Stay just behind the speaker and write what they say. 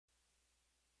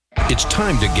It's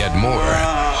time to get more.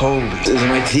 Holy, those are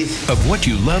my teeth. Of what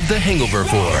you love The Hangover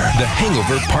for. The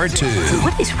Hangover Part II.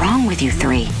 What is wrong with you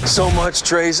three? So much,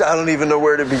 Trace, I don't even know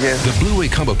where to begin. The Blu-ray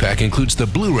combo pack includes the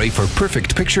Blu-ray for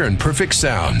perfect picture and perfect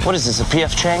sound. What is this, a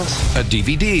P.F. Chang's? A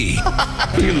DVD.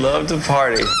 You love to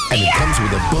party. And it comes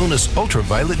with a bonus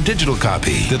ultraviolet digital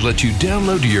copy that lets you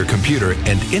download to your computer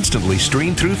and instantly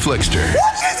stream through Flixster.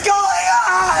 What is going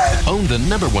on? Own the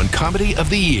 #1 comedy of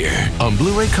the year on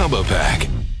Blu-ray combo pack.